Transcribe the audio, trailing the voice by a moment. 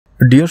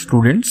Dear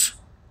students,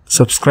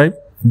 subscribe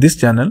this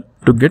channel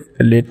to get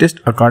latest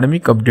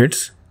academic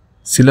updates,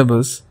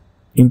 syllabus,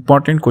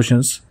 important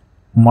questions,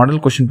 model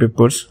question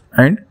papers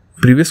and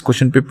previous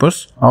question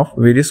papers of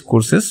various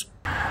courses.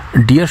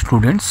 Dear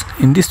students,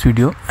 in this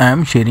video I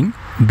am sharing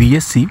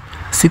BSc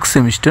 6th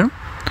semester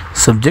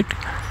subject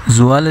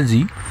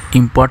Zoology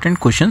important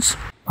questions.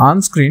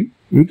 On screen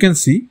you can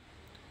see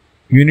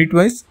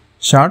unit-wise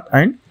short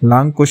and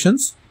long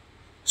questions.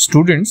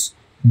 Students,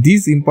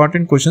 these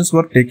important questions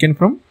were taken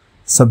from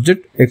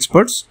subject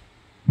experts.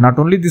 Not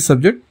only this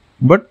subject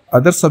but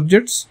other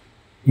subjects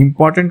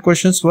important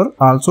questions were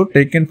also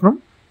taken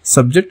from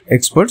subject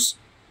experts.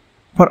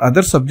 For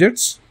other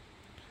subjects,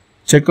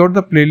 check out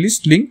the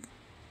playlist link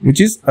which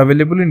is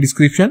available in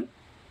description.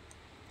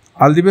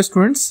 All the best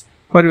students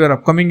for your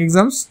upcoming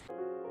exams.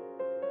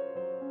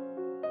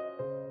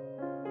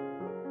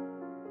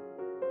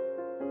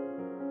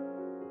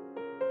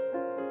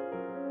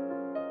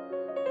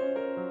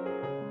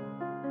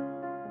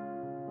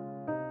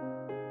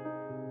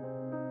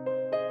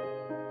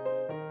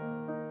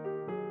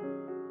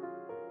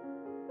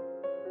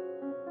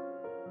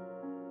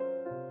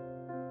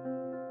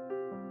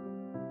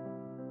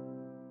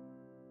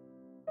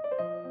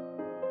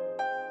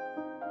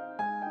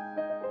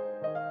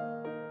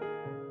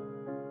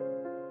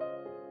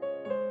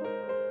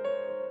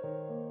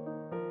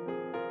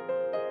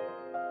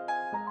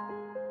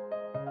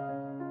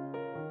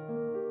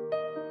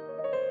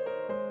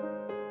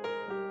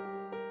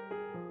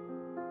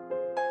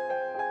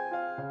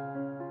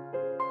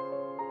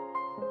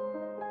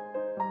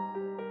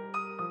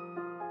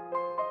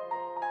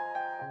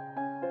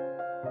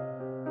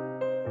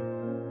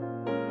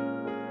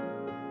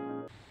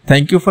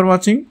 Thank you for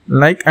watching.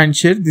 Like and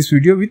share this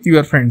video with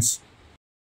your friends.